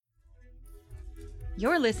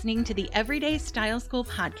You're listening to the Everyday Style School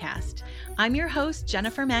podcast. I'm your host,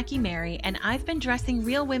 Jennifer Mackey Mary, and I've been dressing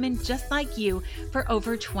real women just like you for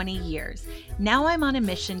over 20 years. Now I'm on a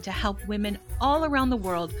mission to help women all around the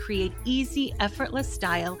world create easy, effortless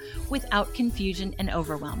style without confusion and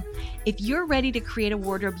overwhelm. If you're ready to create a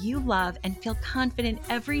wardrobe you love and feel confident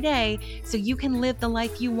every day so you can live the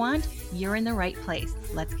life you want, you're in the right place.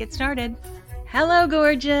 Let's get started. Hello,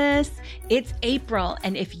 gorgeous. It's April,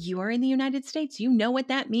 and if you are in the United States, you know what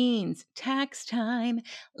that means. Tax time.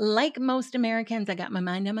 Like most Americans, I got my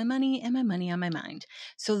mind on my money and my money on my mind.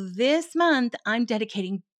 So this month, I'm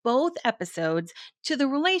dedicating both episodes to the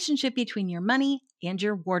relationship between your money and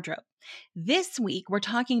your wardrobe. This week, we're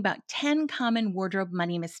talking about 10 common wardrobe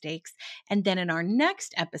money mistakes. And then in our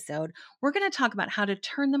next episode, we're going to talk about how to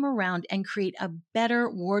turn them around and create a better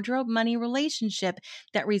wardrobe money relationship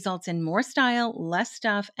that results in more style, less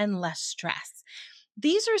stuff, and less stress.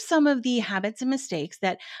 These are some of the habits and mistakes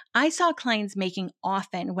that I saw clients making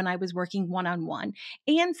often when I was working one-on-one,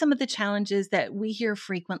 and some of the challenges that we hear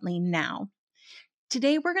frequently now.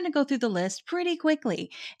 Today, we're going to go through the list pretty quickly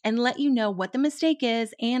and let you know what the mistake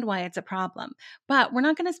is and why it's a problem. But we're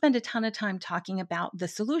not going to spend a ton of time talking about the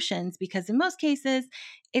solutions because in most cases,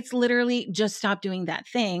 it's literally just stop doing that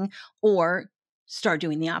thing or start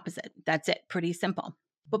doing the opposite. That's it. Pretty simple.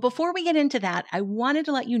 But before we get into that, I wanted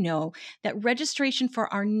to let you know that registration for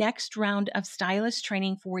our next round of stylist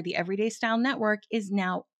training for the Everyday Style Network is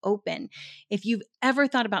now open. If you've ever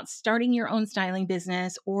thought about starting your own styling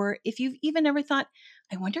business, or if you've even ever thought,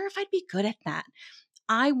 I wonder if I'd be good at that,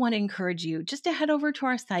 I want to encourage you just to head over to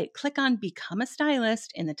our site, click on Become a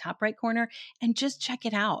Stylist in the top right corner, and just check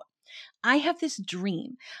it out. I have this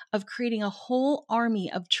dream of creating a whole army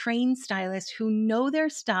of trained stylists who know their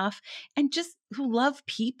stuff and just who love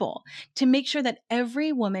people to make sure that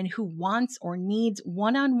every woman who wants or needs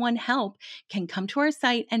one-on-one help can come to our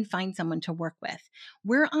site and find someone to work with.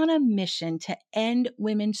 We're on a mission to end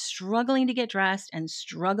women struggling to get dressed and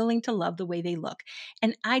struggling to love the way they look.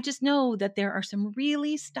 And I just know that there are some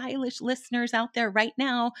really stylish listeners out there right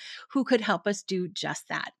now who could help us do just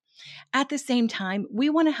that. At the same time,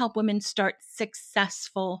 we want to help women start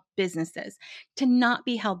successful businesses, to not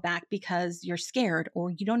be held back because you're scared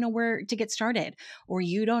or you don't know where to get started or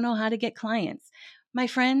you don't know how to get clients. My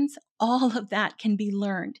friends, all of that can be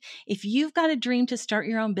learned. If you've got a dream to start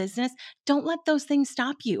your own business, don't let those things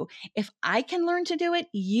stop you. If I can learn to do it,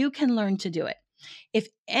 you can learn to do it. If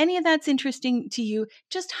any of that's interesting to you,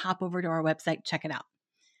 just hop over to our website, check it out.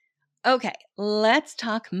 Okay, let's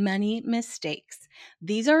talk money mistakes.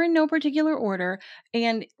 These are in no particular order.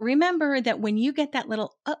 And remember that when you get that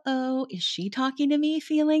little, is she talking to me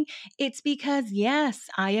feeling? It's because, yes,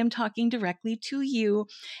 I am talking directly to you.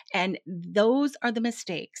 And those are the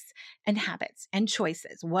mistakes and habits and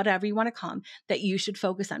choices, whatever you want to call them, that you should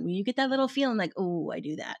focus on. When you get that little feeling like, oh, I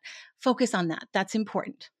do that, focus on that. That's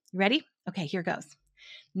important. Ready? Okay, here goes.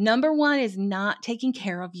 Number one is not taking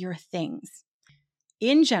care of your things.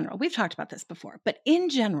 In general, we've talked about this before, but in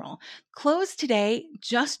general, clothes today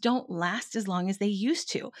just don't last as long as they used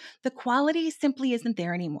to. The quality simply isn't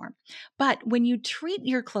there anymore. But when you treat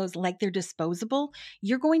your clothes like they're disposable,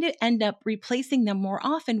 you're going to end up replacing them more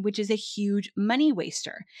often, which is a huge money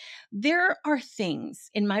waster. There are things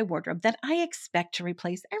in my wardrobe that I expect to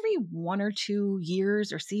replace every 1 or 2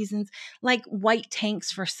 years or seasons, like white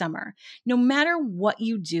tanks for summer. No matter what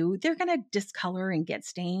you do, they're going to discolor and get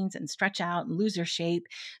stains and stretch out and lose their shape.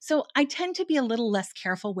 So I tend to be a little less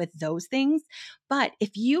careful with those things. But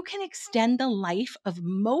if you can extend the life of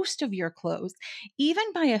most of your clothes, even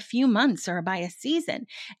by a few months or by a season,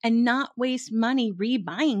 and not waste money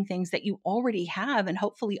rebuying things that you already have and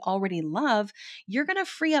hopefully already love, you're going to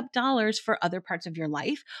free up dollars for other parts of your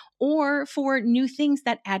life or for new things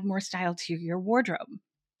that add more style to your wardrobe.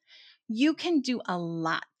 You can do a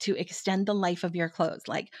lot to extend the life of your clothes,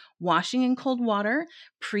 like washing in cold water,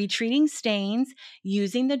 pre-treating stains,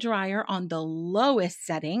 using the dryer on the lowest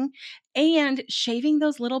setting, and shaving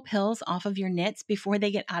those little pills off of your knits before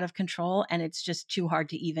they get out of control and it's just too hard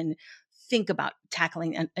to even think about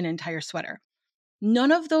tackling an entire sweater.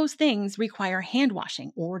 None of those things require hand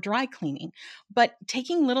washing or dry cleaning, but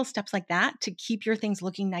taking little steps like that to keep your things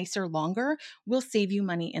looking nicer longer will save you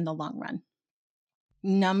money in the long run.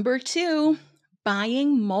 Number 2,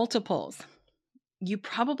 buying multiples. You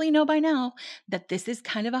probably know by now that this is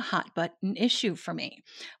kind of a hot button issue for me,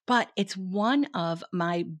 but it's one of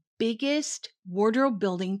my biggest wardrobe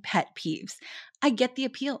building pet peeves. I get the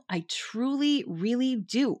appeal. I truly, really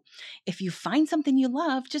do. If you find something you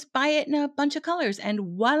love, just buy it in a bunch of colors and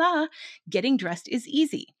voila, getting dressed is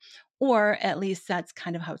easy. Or at least that's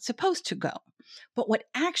kind of how it's supposed to go. But what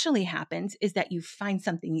actually happens is that you find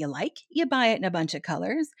something you like, you buy it in a bunch of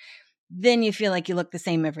colors, then you feel like you look the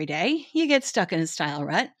same every day. You get stuck in a style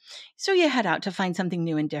rut. So you head out to find something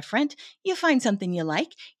new and different. You find something you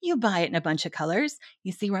like. You buy it in a bunch of colors.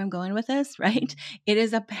 You see where I'm going with this, right? It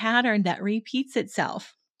is a pattern that repeats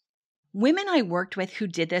itself. Women I worked with who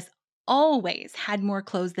did this always had more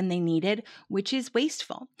clothes than they needed, which is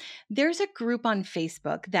wasteful. There's a group on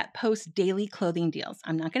Facebook that posts daily clothing deals.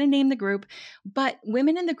 I'm not going to name the group, but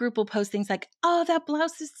women in the group will post things like, oh, that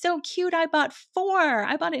blouse is so cute. I bought 4.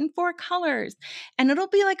 I bought it in 4 colors. And it'll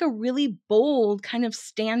be like a really bold kind of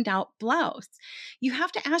standout blouse. You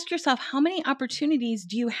have to ask yourself, how many opportunities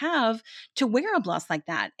do you have to wear a blouse like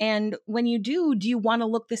that? And when you do you want to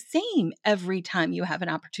look the same every time you have an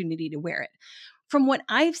opportunity to wear it? From what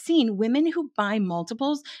I've seen, women who buy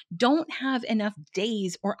multiples don't have enough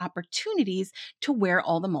days or opportunities to wear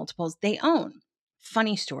all the multiples they own.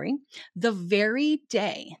 Funny story. The very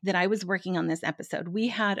day that I was working on this episode, we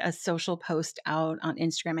had a social post out on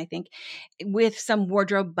Instagram, I think, with some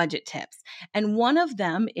wardrobe budget tips. And one of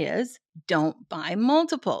them is don't buy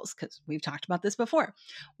multiples, because we've talked about this before.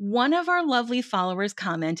 One of our lovely followers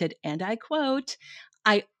commented, and I quote,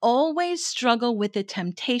 I always struggle with the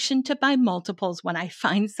temptation to buy multiples when I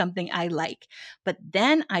find something I like, but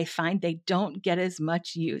then I find they don't get as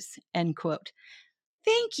much use, end quote.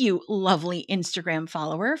 Thank you, lovely Instagram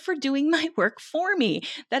follower, for doing my work for me.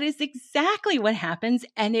 That is exactly what happens,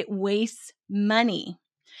 and it wastes money.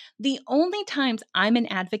 The only times I'm an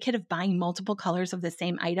advocate of buying multiple colors of the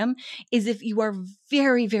same item is if you are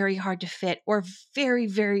very, very hard to fit or very,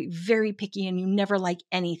 very, very picky and you never like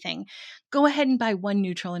anything. Go ahead and buy one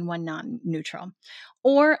neutral and one non-neutral.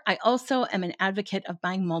 Or I also am an advocate of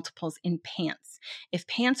buying multiples in pants. If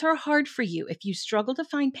pants are hard for you, if you struggle to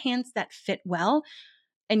find pants that fit well,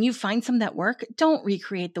 and you find some that work, don't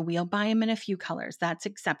recreate the wheel. Buy them in a few colors. That's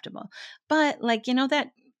acceptable. But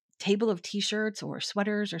that table of t-shirts or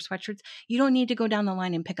sweaters or sweatshirts, you don't need to go down the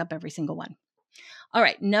line and pick up every single one. All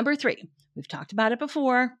right, number 3, we've talked about it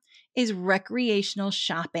before, is recreational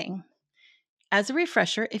shopping. As a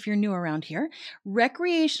refresher, if you're new around here,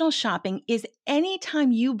 recreational shopping is any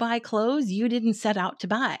time you buy clothes you didn't set out to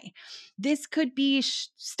buy. This could be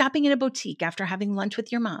stopping in a boutique after having lunch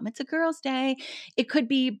with your mom. It's a girl's day. It could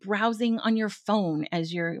be browsing on your phone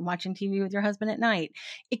as you're watching TV with your husband at night.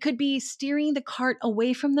 It could be steering the cart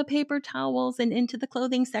away from the paper towels and into the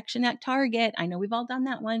clothing section at Target. I know we've all done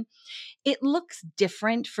that one. It looks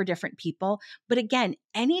different for different people. But again,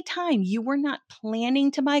 anytime you were not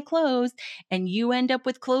planning to buy clothes and you end up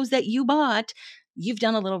with clothes that you bought, you've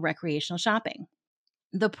done a little recreational shopping.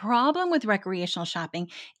 The problem with recreational shopping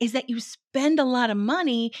is that you spend a lot of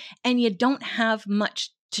money and you don't have much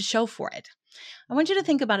to show for it. I want you to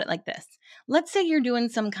think about it like this. Let's say you're doing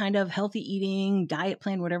some kind of healthy eating, diet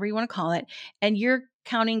plan, whatever you want to call it, and you're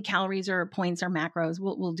counting calories or points or macros.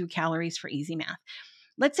 We'll do calories for easy math.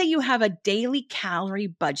 Let's say you have a daily calorie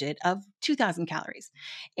budget of 2,000 calories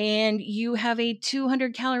and you have a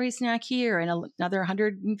 200 calorie snack here and another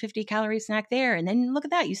 150 calorie snack there. And then look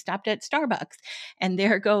at that. You stopped at Starbucks and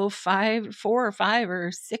there go 4 or 5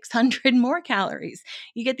 or 600 more calories.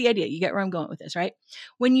 You get the idea. You get where I'm going with this, right?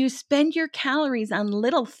 When you spend your calories on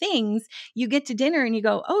little things, you get to dinner and you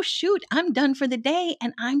go, oh, shoot, I'm done for the day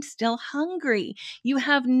and I'm still hungry. You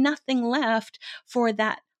have nothing left for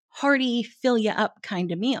that hearty, fill you up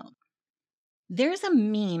kind of meal. There's a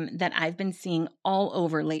meme that I've been seeing all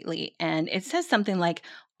over lately, and it says something like,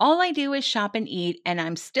 all I do is shop and eat, and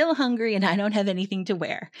I'm still hungry and I don't have anything to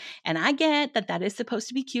wear. And I get that that is supposed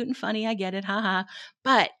to be cute and funny. I get it, haha.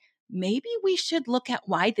 But maybe we should look at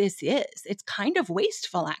why this is. It's kind of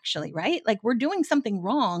wasteful, actually, right? Like we're doing something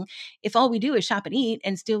wrong if all we do is shop and eat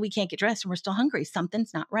and still we can't get dressed and we're still hungry.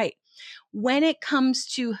 Something's not right. When it comes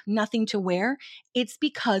to nothing to wear, it's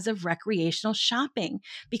because of recreational shopping,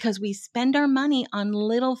 because we spend our money on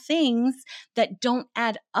little things that don't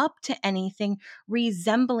add up to anything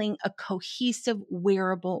resembling a cohesive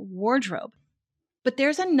wearable wardrobe. But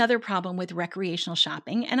there's another problem with recreational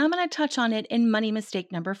shopping, and I'm going to touch on it in money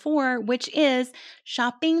mistake number 4, which is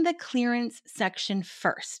shopping the clearance section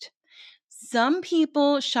first. Some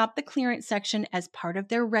people shop the clearance section as part of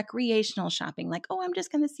their recreational shopping, like, oh, I'm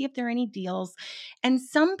just going to see if there are any deals. And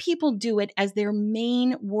some people do it as their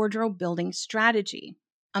main wardrobe building strategy.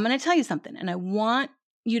 I'm going to tell you something, and I want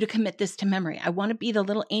you to commit this to memory. I want to be the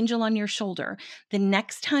little angel on your shoulder the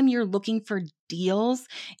next time you're looking for deals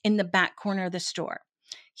in the back corner of the store.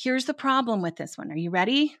 Here's the problem with this one. Are you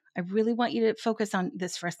ready? I really want you to focus on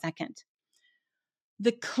this for a second.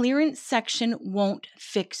 The clearance section won't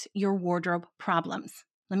fix your wardrobe problems.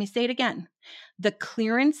 Let me say it again. The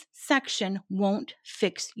clearance section won't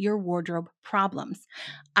fix your wardrobe problems.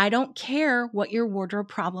 I don't care what your wardrobe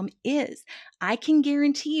problem is. I can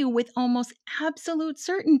guarantee you with almost absolute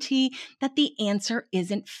certainty that the answer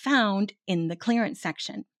isn't found in the clearance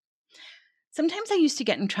section. Sometimes I used to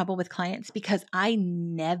get in trouble with clients because I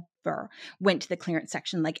never went to the clearance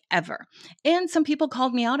section, like ever. And some people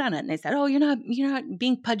called me out on it and they said, "Oh, you're not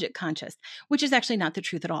being budget conscious," which is actually not the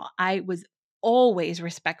truth at all. I was always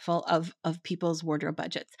respectful of people's wardrobe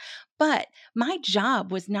budgets. But my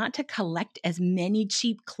job was not to collect as many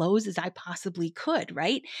cheap clothes as I possibly could,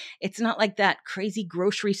 right? It's not like that crazy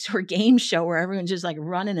grocery store game show where everyone's just like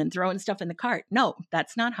running and throwing stuff in the cart. No,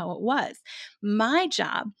 that's not how it was. My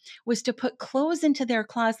job was to put clothes into their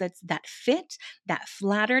closets that fit, that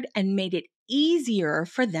flattered, and made it easier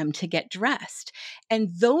for them to get dressed. And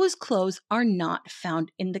those clothes are not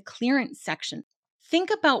found in the clearance section. Think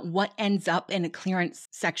about what ends up in a clearance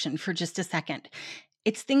section for just a second.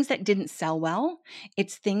 It's things that didn't sell well.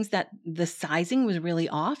 It's things that the sizing was really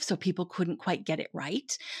off, so people couldn't quite get it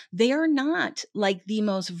right. They are not like the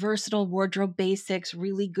most versatile wardrobe basics,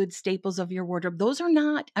 really good staples of your wardrobe. Those are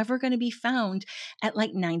not ever going to be found at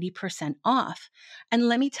like 90% off. And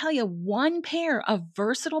let me tell you, one pair of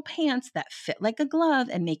versatile pants that fit like a glove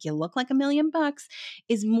and make you look like $1,000,000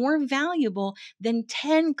 is more valuable than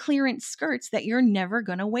 10 clearance skirts that you're never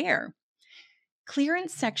going to wear.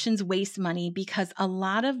 Clearance sections waste money because a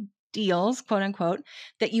lot of deals, quote unquote,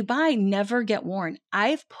 that you buy never get worn.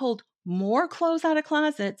 I've pulled more clothes out of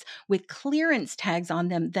closets with clearance tags on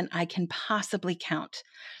them than I can possibly count.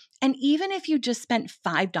 And even if you just spent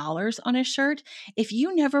 $5 on a shirt, if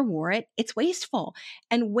you never wore it, it's wasteful.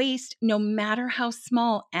 And waste, no matter how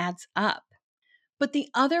small, adds up. But the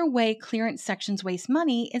other way clearance sections waste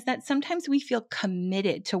money is that sometimes we feel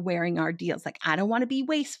committed to wearing our deals. Like, I don't want to be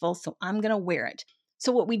wasteful, so I'm going to wear it.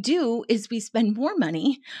 So what we do is we spend more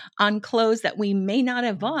money on clothes that we may not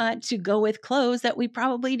have bought to go with clothes that we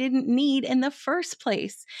probably didn't need in the first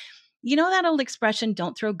place. You know that old expression,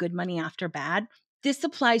 don't throw good money after bad? This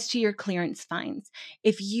applies to your clearance finds.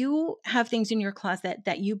 If you have things in your closet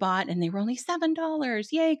that you bought and they were only $7,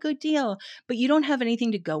 yay, good deal, but you don't have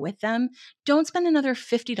anything to go with them, don't spend another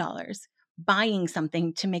 $50 buying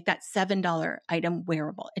something to make that $7 item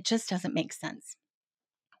wearable. It just doesn't make sense.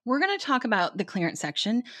 We're going to talk about the clearance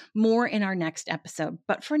section more in our next episode.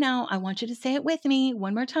 But for now, I want you to say it with me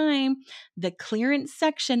one more time. The clearance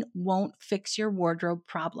section won't fix your wardrobe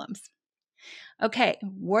problems. Okay,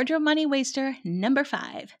 wardrobe money waster number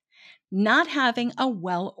 5, not having a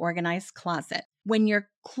well-organized closet. When your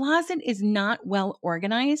closet is not well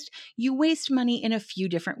organized, you waste money in a few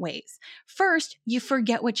different ways. First, you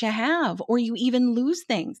forget what you have, or you even lose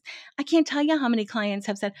things. I can't tell you how many clients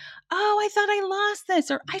have said, "Oh, I thought I lost this,"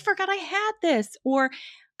 or "I forgot I had this," or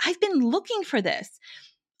 "I've been looking for this."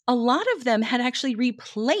 A lot of them had actually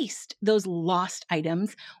replaced those lost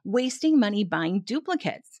items, wasting money buying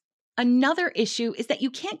duplicates. Another issue is that you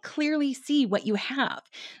can't clearly see what you have.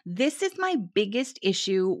 This is my biggest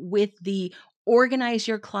issue with the organize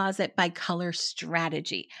your closet by color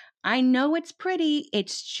strategy. I know it's pretty,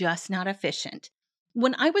 it's just not efficient.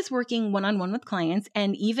 When I was working one-on-one with clients,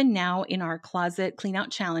 and even now in our closet clean out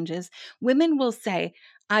challenges, women will say,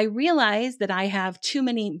 "I realize that I have too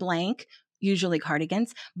many blank, usually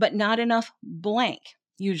cardigans, but not enough blank,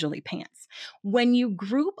 usually pants." When you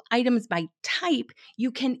group items by type,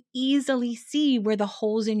 you can easily see where the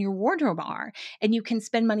holes in your wardrobe are, and you can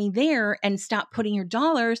spend money there and stop putting your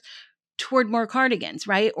dollars toward more cardigans,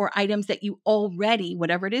 right? Or items that you already,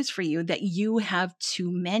 whatever it is for you, that you have too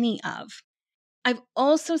many of. I've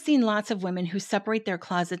also seen lots of women who separate their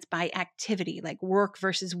closets by activity, like work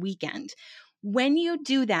versus weekend. When you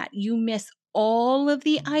do that, you miss all of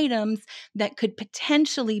the items that could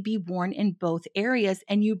potentially be worn in both areas,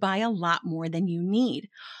 and you buy a lot more than you need.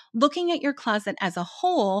 Looking at your closet as a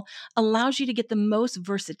whole allows you to get the most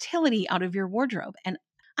versatility out of your wardrobe. And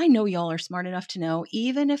I know y'all are smart enough to know,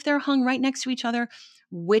 even if they're hung right next to each other,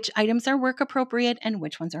 which items are work appropriate and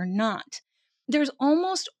which ones are not. There's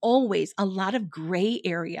almost always a lot of gray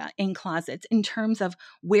area in closets in terms of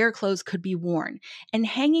where clothes could be worn. And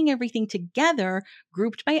hanging everything together,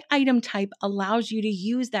 grouped by item type, allows you to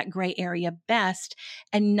use that gray area best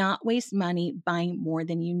and not waste money buying more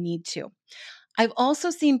than you need to. I've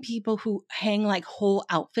also seen people who hang like whole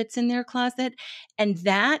outfits in their closet, and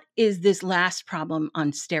that is this last problem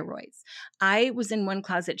on steroids. I was in one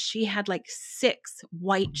closet, she had like 6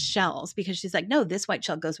 white shells because she's like, "No, this white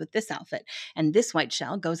shell goes with this outfit, and this white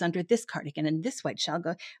shell goes under this cardigan, and this white shell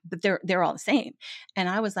goes," but they're all the same. And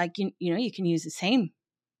I was like, you know, you can use the same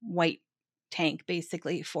white tank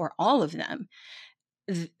basically for all of them.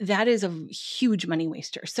 that is a huge money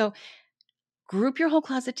waster. So group your whole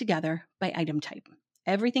closet together by item type.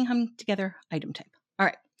 Everything hung together, item type. All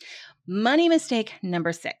right. Money mistake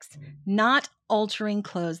number 6, not altering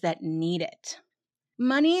clothes that need it.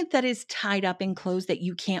 Money that is tied up in clothes that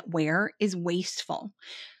you can't wear is wasteful.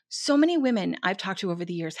 So many women I've talked to over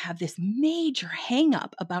the years have this major hang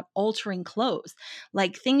up about altering clothes.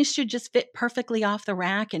 Like things should just fit perfectly off the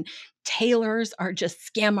rack, and tailors are just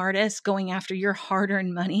scam artists going after your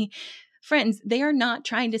hard-earned money. Friends, they are not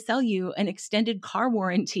trying to sell you an extended car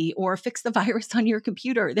warranty or fix the virus on your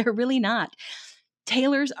computer. They're really not.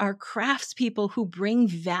 Tailors are craftspeople who bring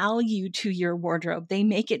value to your wardrobe. They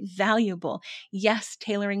make it valuable. Yes,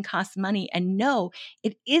 tailoring costs money. And no,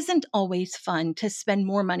 it isn't always fun to spend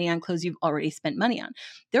more money on clothes you've already spent money on.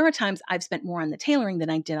 There are times I've spent more on the tailoring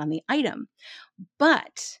than I did on the item.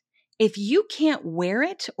 But if you can't wear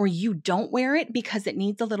it or you don't wear it because it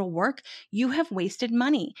needs a little work, you have wasted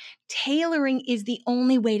money. Tailoring is the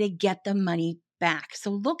only way to get the money back.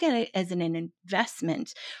 So look at it as an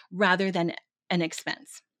investment rather than an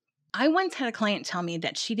expense. I once had a client tell me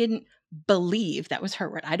that she didn't believe, that was her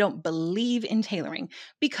word, I don't believe in tailoring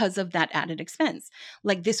because of that added expense.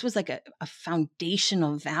 Like this was like a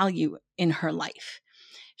foundational value in her life.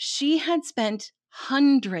 She had spent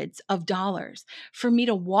hundreds of dollars for me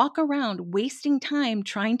to walk around wasting time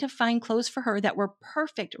trying to find clothes for her that were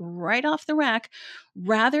perfect right off the rack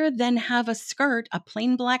rather than have a skirt, a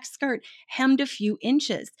plain black skirt, hemmed a few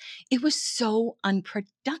inches. It was so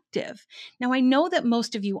unproductive. Now, I know that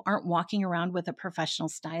most of you aren't walking around with a professional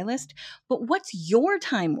stylist, but what's your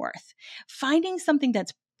time worth? Finding something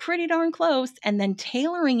that's pretty darn close and then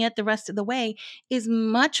tailoring it the rest of the way is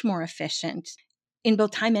much more efficient in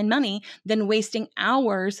both time and money than wasting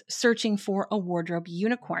hours searching for a wardrobe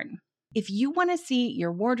unicorn. If you want to see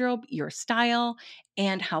your wardrobe, your style,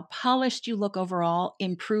 and how polished you look overall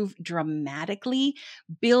improve dramatically,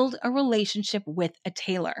 build a relationship with a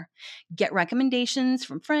tailor. Get recommendations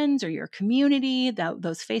from friends or your community,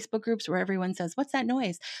 those Facebook groups where everyone says, "What's that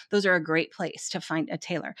noise?" Those are a great place to find a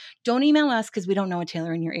tailor. Don't email us because we don't know a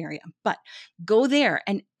tailor in your area, but go there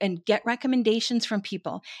and get recommendations from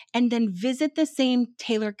people, and then visit the same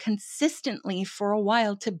tailor consistently for a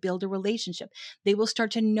while to build a relationship. They will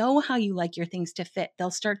start to know how you like your things to fit. They'll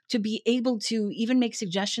start to be able to even make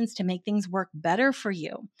suggestions to make things work better for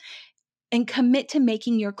you. And commit to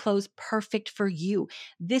making your clothes perfect for you.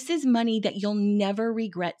 This is money that you'll never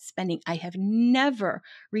regret spending. I have never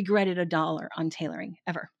regretted $1 on tailoring,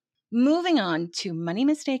 ever. Moving on to money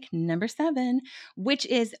mistake number 7, which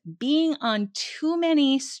is being on too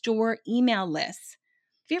many store email lists.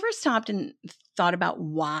 Have you ever stopped and thought about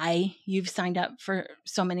why you've signed up for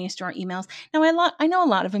so many store emails? Now, I know a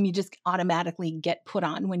lot of them you just automatically get put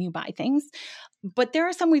on when you buy things, but there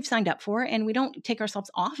are some we've signed up for and we don't take ourselves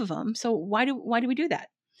off of them. So why do we do that?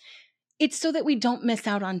 It's so that we don't miss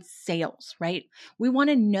out on sales, right? We want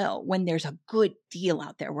to know when there's a good deal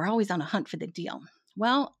out there. We're always on a hunt for the deal.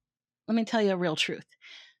 Well, let me tell you a real truth.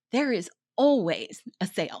 There is always a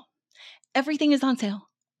sale. Everything is on sale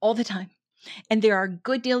all the time. And there are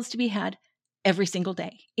good deals to be had every single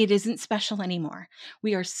day. It isn't special anymore.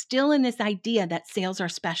 We are still in this idea that sales are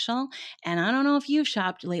special. And I don't know if you've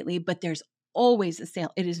shopped lately, but there's always a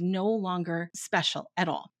sale. It is no longer special at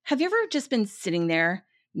all. Have you ever just been sitting there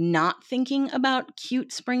not thinking about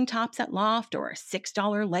cute spring tops at Loft or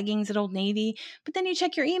 $6 leggings at Old Navy, but then you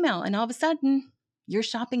check your email and all of a sudden you're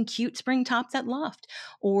shopping cute spring tops at Loft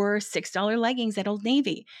or $6 leggings at Old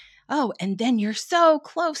Navy? Oh, and then you're so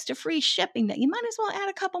close to free shipping that you might as well add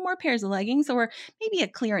a couple more pairs of leggings or maybe a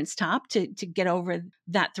clearance top to get over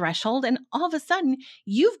that threshold. And all of a sudden,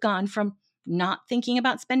 you've gone from not thinking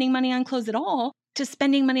about spending money on clothes at all to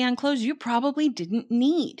spending money on clothes you probably didn't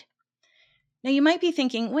need. Now, you might be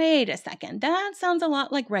thinking, wait a second, that sounds a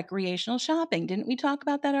lot like recreational shopping. Didn't we talk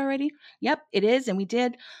about that already? Yep, it is, and we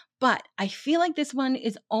did. But I feel like this one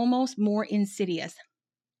is almost more insidious.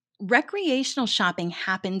 Recreational shopping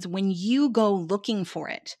happens when you go looking for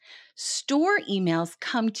it. Store emails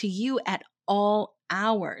come to you at all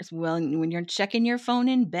hours. Well, when you're checking your phone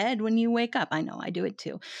in bed when you wake up, I know I do it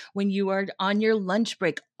too. When you are on your lunch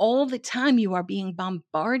break, all the time you are being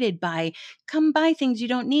bombarded by, come buy things you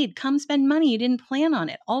don't need, come spend money, you didn't plan on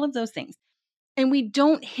it, all of those things. And we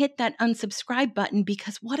don't hit that unsubscribe button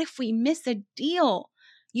because what if we miss a deal?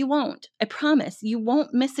 You won't. I promise. You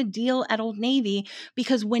won't miss a deal at Old Navy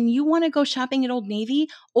because when you want to go shopping at Old Navy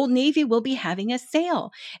will be having a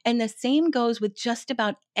sale. And the same goes with just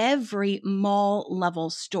about every mall level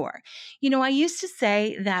store. You know, I used to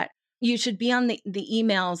say that you should be on the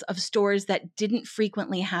emails of stores that didn't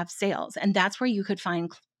frequently have sales. And that's where you could find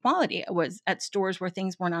quality. I was at stores where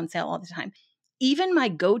things weren't on sale all the time. Even my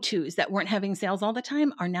go-tos that weren't having sales all the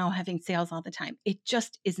time are now having sales all the time. It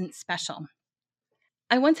just isn't special.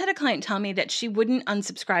 I once had a client tell me that she wouldn't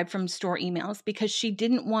unsubscribe from store emails because she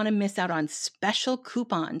didn't want to miss out on special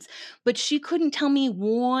coupons, but she couldn't tell me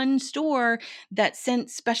one store that sent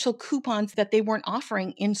special coupons that they weren't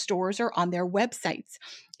offering in stores or on their websites.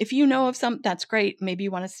 If you know of some, that's great. Maybe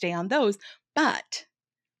you want to stay on those, but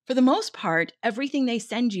for the most part, everything they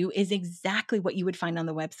send you is exactly what you would find on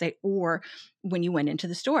the website or when you went into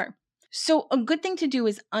the store. So a good thing to do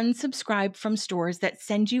is unsubscribe from stores that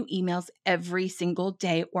send you emails every single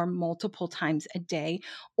day or multiple times a day,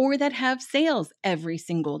 or that have sales every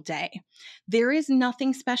single day. There is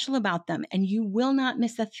nothing special about them, and you will not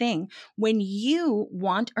miss a thing. When you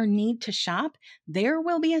want or need to shop, there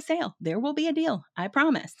will be a sale. There will be a deal. I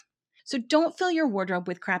promise. So don't fill your wardrobe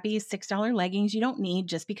with crappy $6 leggings you don't need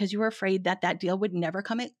just because you were afraid that that deal would never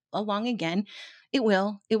come along again. It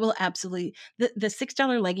will absolutely. The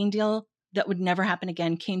 $6 legging deal that would never happen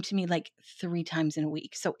again came to me like 3 times in a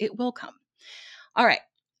week. So it will come. All right.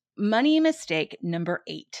 Money mistake number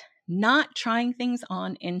 8. Not trying things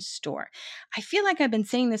on in store. I feel like I've been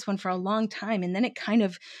saying this one for a long time, and then it kind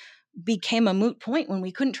of became a moot point when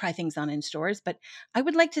we couldn't try things on in stores, but I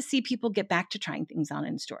would like to see people get back to trying things on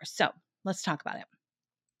in stores. So let's talk about it.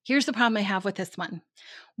 Here's the problem I have with this one.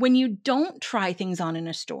 When you don't try things on in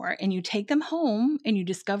a store and you take them home and you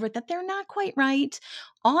discover that they're not quite right,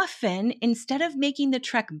 often instead of making the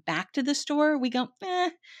trek back to the store, we go,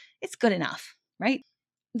 it's good enough, right?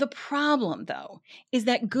 The problem, though, is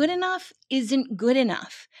that good enough isn't good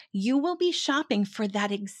enough. You will be shopping for that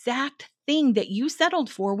exact thing that you settled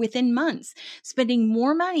for within months, spending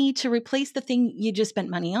more money to replace the thing you just spent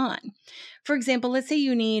money on. For example, let's say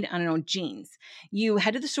you need, jeans. You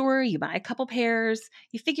head to the store, you buy a couple pairs,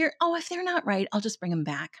 you figure, if they're not right, I'll just bring them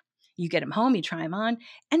back. You get them home, you try them on,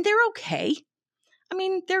 and they're okay.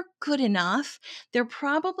 They're good enough. They're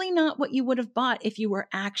probably not what you would have bought if you were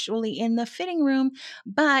actually in the fitting room,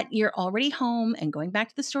 but you're already home and going back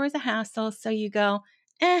to the store is a hassle. So you go,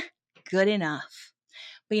 good enough.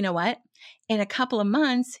 But you know what? In a couple of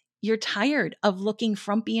months, you're tired of looking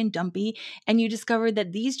frumpy and dumpy, and you discover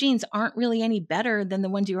that these jeans aren't really any better than the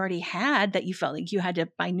ones you already had that you felt like you had to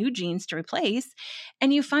buy new jeans to replace,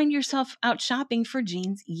 and you find yourself out shopping for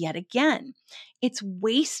jeans yet again. It's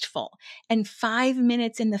wasteful, and 5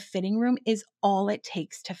 minutes in the fitting room is all it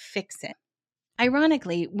takes to fix it.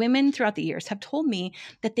 Ironically, women throughout the years have told me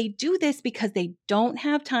that they do this because they don't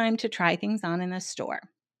have time to try things on in a store.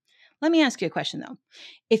 Let me ask you a question, though.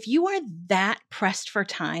 If you are that pressed for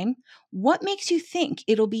time, what makes you think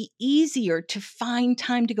it'll be easier to find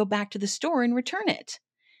time to go back to the store and return it?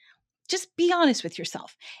 Just be honest with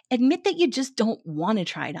yourself. Admit that you just don't want to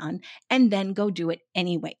try it on and then go do it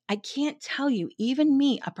anyway. I can't tell you, even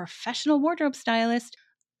me, a professional wardrobe stylist,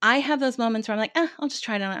 I have those moments where I'm like, I'll just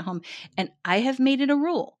try it on at home. And I have made it a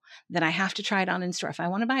rule that I have to try it on in store. If I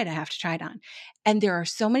want to buy it, I have to try it on. And there are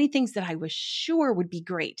so many things that I was sure would be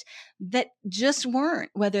great that just weren't,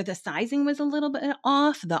 whether the sizing was a little bit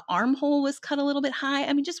off, the armhole was cut a little bit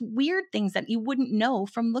high. Just weird things that you wouldn't know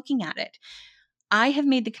from looking at it. I have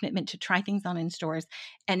made the commitment to try things on in stores,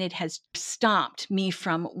 and it has stopped me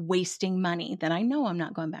from wasting money that I know I'm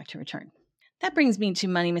not going back to return. That brings me to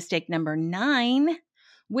money mistake number 9,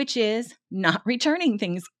 which is not returning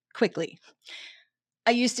things quickly.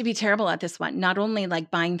 I used to be terrible at this one, not only like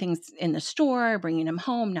buying things in the store, bringing them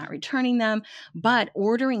home, not returning them, but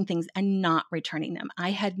ordering things and not returning them. I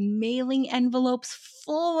had mailing envelopes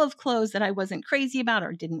full of clothes that I wasn't crazy about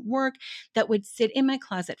or didn't work that would sit in my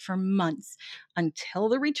closet for months until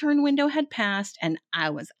the return window had passed and I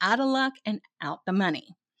was out of luck and out the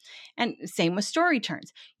money. And same with store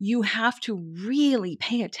returns. You have to really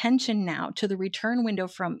pay attention now to the return window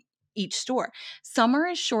from each store. Some are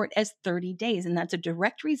as short as 30 days, and that's a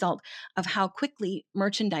direct result of how quickly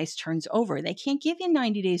merchandise turns over. They can't give you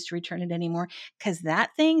 90 days to return it anymore because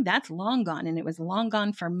that's long gone, and it was long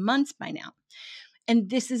gone for months by now. And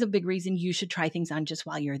this is a big reason you should try things on just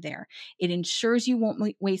while you're there. It ensures you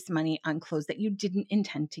won't waste money on clothes that you didn't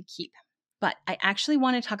intend to keep. But I actually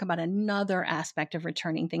want to talk about another aspect of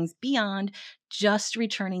returning things beyond just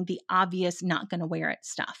returning the obvious not going to wear it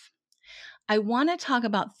stuff. I want to talk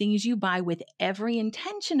about things you buy with every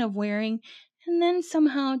intention of wearing and then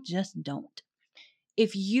somehow just don't.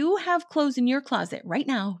 If you have clothes in your closet right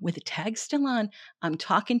now with a tag still on, I'm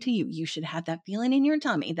talking to you. You should have that feeling in your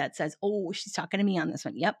tummy that says, she's talking to me on this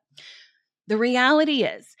one. Yep. The reality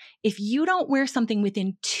is, if you don't wear something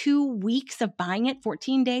within 2 weeks of buying it,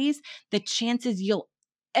 14 days, the chances you'll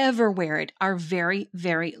ever wear it are very,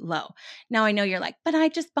 very low. Now, I know you're like, but I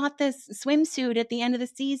just bought this swimsuit at the end of the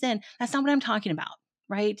season. That's not what I'm talking about,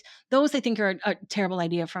 right? Those I think are a terrible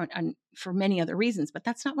idea for many other reasons, but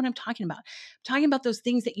that's not what I'm talking about. I'm talking about those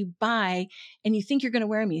things that you buy and you think you're going to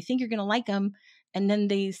wear them, you think you're going to like them, and then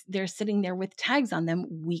they're sitting there with tags on them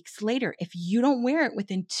weeks later. If you don't wear it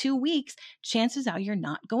within 2 weeks, chances are you're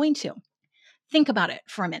not going to. Think about it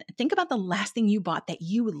for a minute. Think about the last thing you bought that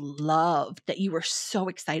you loved, that you were so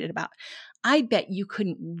excited about. I bet you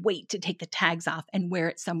couldn't wait to take the tags off and wear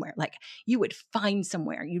it somewhere. Like you would find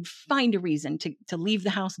somewhere, you'd find a reason to leave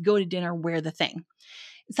the house, go to dinner, wear the thing.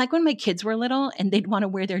 It's like when my kids were little and they'd want to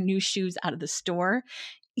wear their new shoes out of the store.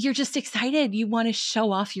 You're just excited. You want to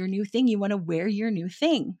show off your new thing. You want to wear your new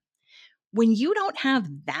thing. When you don't have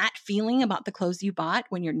that feeling about the clothes you bought,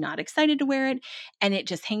 when you're not excited to wear it and it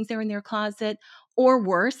just hangs there in your closet, or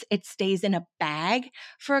worse, it stays in a bag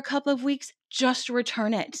for a couple of weeks, just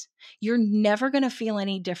return it. You're never going to feel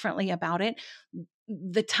any differently about it.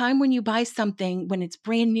 The time when you buy something, when it's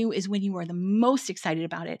brand new, is when you are the most excited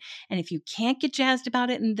about it. And if you can't get jazzed about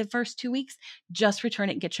it in the first 2 weeks, just return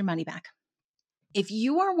it and get your money back. If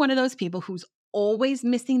you are one of those people who's always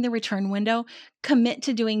missing the return window, commit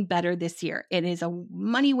to doing better this year. It is a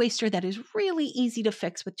money waster that is really easy to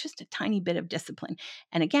fix with just a tiny bit of discipline.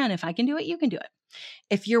 And again, if I can do it, you can do it.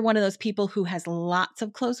 If you're one of those people who has lots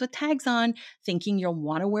of clothes with tags on, thinking you'll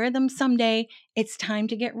want to wear them someday, it's time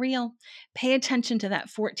to get real. Pay attention to that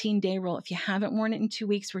 14-day rule. If you haven't worn it in 2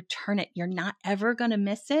 weeks, return it. You're not ever going to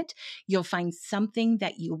miss it. You'll find something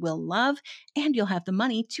that you will love, and you'll have the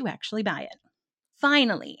money to actually buy it.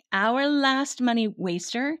 Finally, our last money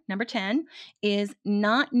waster, number 10, is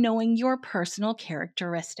not knowing your personal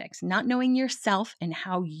characteristics, not knowing yourself and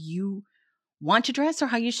how you want to dress or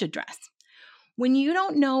how you should dress. When you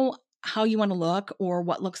don't know how you want to look or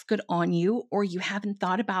what looks good on you, or you haven't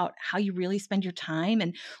thought about how you really spend your time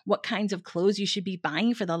and what kinds of clothes you should be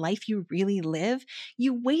buying for the life you really live,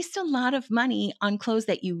 you waste a lot of money on clothes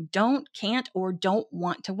that you don't, can't, or don't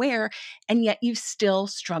want to wear, and yet you still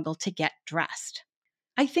struggle to get dressed.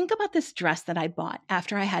 I think about this dress that I bought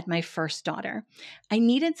after I had my first daughter. I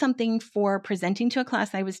needed something for presenting to a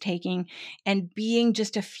class I was taking, and being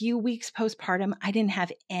just a few weeks postpartum, I didn't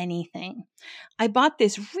have anything. I bought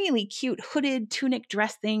this really cute hooded tunic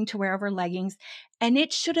dress thing to wear over leggings, and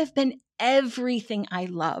it should have been everything I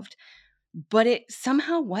loved, but it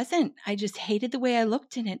somehow wasn't. I just hated the way I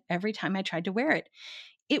looked in it every time I tried to wear it.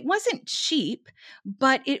 It wasn't cheap,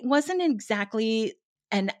 but it wasn't exactly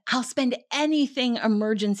an I'll spend anything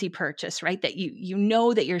emergency purchase, right? That you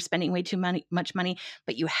know that you're spending way too much money,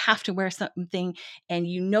 but you have to wear something and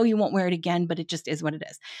you know you won't wear it again, but it just is what it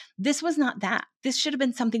is. This was not that. This should have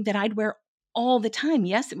been something that I'd wear all the time.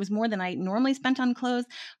 Yes, it was more than I normally spent on clothes,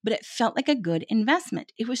 but it felt like a good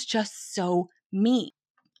investment. It was just so me.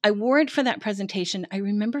 I wore it for that presentation. I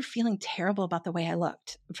remember feeling terrible about the way I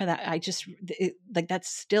looked for that. That's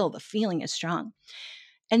still, the feeling is strong.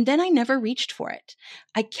 And then I never reached for it.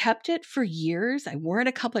 I kept it for years. I wore it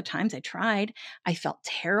a couple of times. I tried. I felt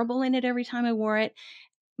terrible in it every time I wore it.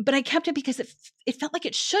 But I kept it because it felt like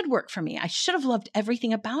it should work for me. I should have loved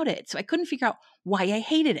everything about it. So I couldn't figure out why I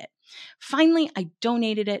hated it. Finally, I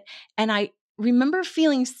donated it, and I remember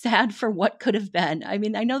feeling sad for what could have been. I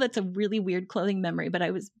mean, I know that's a really weird clothing memory, but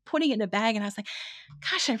I was putting it in a bag and I was like,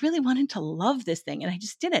 gosh, I really wanted to love this thing, and I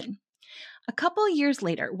just didn't. A couple of years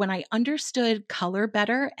later, when I understood color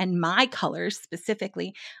better, and my colors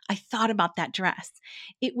specifically, I thought about that dress.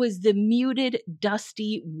 It was the muted,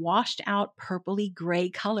 dusty, washed out, purpley gray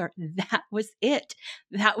color. That was it.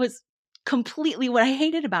 That was completely what I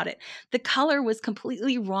hated about it. The color was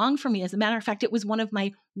completely wrong for me. As a matter of fact, it was one of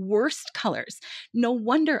my worst colors. No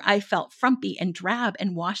wonder I felt frumpy and drab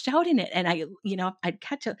and washed out in it. And I'd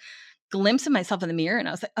catch a glimpse of myself in the mirror and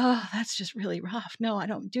I was like, oh, that's just really rough. No,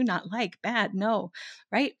 do not like bad. No.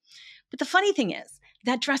 Right. But the funny thing is,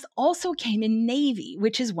 that dress also came in navy,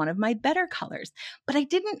 which is one of my better colors, but I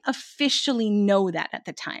didn't officially know that at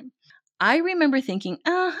the time. I remember thinking,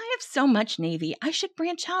 I have so much navy. I should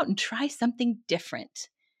branch out and try something different.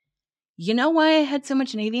 You know why I had so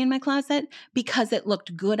much navy in my closet? Because it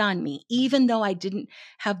looked good on me. Even though I didn't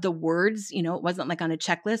have the words, it wasn't like on a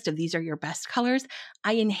checklist of these are your best colors.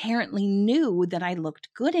 I inherently knew that I looked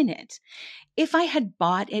good in it. If I had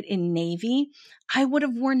bought it in navy, I would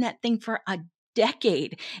have worn that thing for a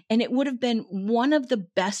decade, and it would have been one of the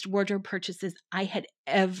best wardrobe purchases I had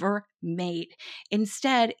ever made.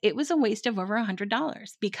 Instead, it was a waste of over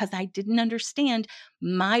 $100 because I didn't understand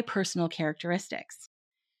my personal characteristics.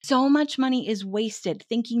 So much money is wasted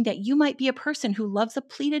thinking that you might be a person who loves a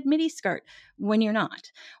pleated midi skirt when you're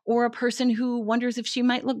not, or a person who wonders if she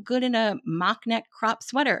might look good in a mock neck crop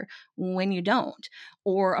sweater when you don't,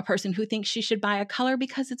 or a person who thinks she should buy a color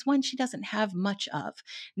because it's one she doesn't have much of,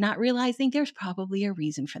 not realizing there's probably a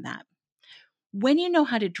reason for that. When you know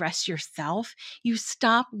how to dress yourself, you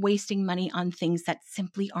stop wasting money on things that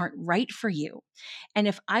simply aren't right for you. And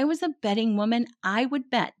if I was a betting woman, I would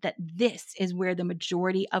bet that this is where the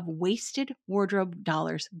majority of wasted wardrobe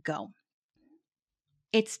dollars go.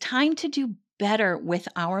 It's time to do better with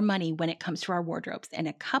our money when it comes to our wardrobes. In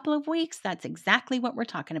a couple of weeks, that's exactly what we're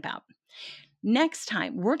talking about. Next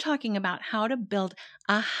time, we're talking about how to build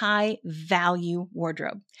a high value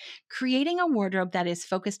wardrobe. Creating a wardrobe that is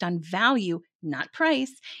focused on value, not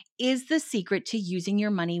price, is the secret to using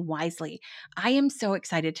your money wisely. I am so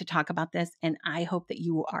excited to talk about this, and I hope that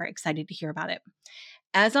you are excited to hear about it.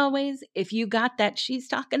 As always, if you got that she's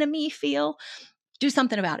talking to me feel, do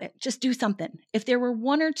something about it. Just do something. If there were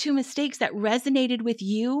one or two mistakes that resonated with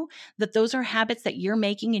you, that those are habits that you're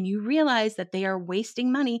making and you realize that they are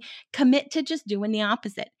wasting money, commit to just doing the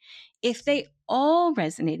opposite. If they all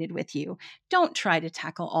resonated with you, don't try to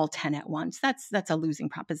tackle all 10 at once. That's a losing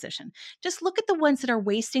proposition. Just look at the ones that are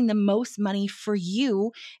wasting the most money for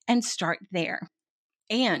you and start there.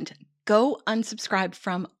 And go unsubscribe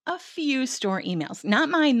from a few store emails. Not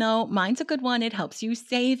mine though. Mine's a good one. It helps you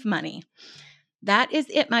save money. That is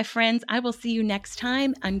it, my friends. I will see you next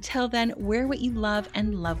time. Until then, wear what you love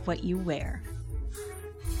and love what you wear.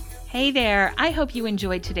 Hey there. I hope you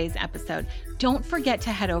enjoyed today's episode. Don't forget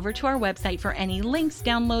to head over to our website for any links,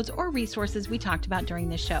 downloads, or resources we talked about during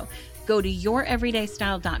the show. Go to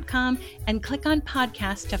youreverydaystyle.com and click on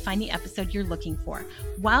podcast to find the episode you're looking for.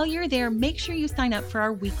 While you're there, make sure you sign up for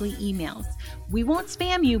our weekly emails. We won't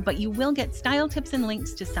spam you, but you will get style tips and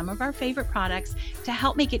links to some of our favorite products to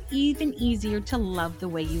help make it even easier to love the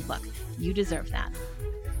way you look. You deserve that.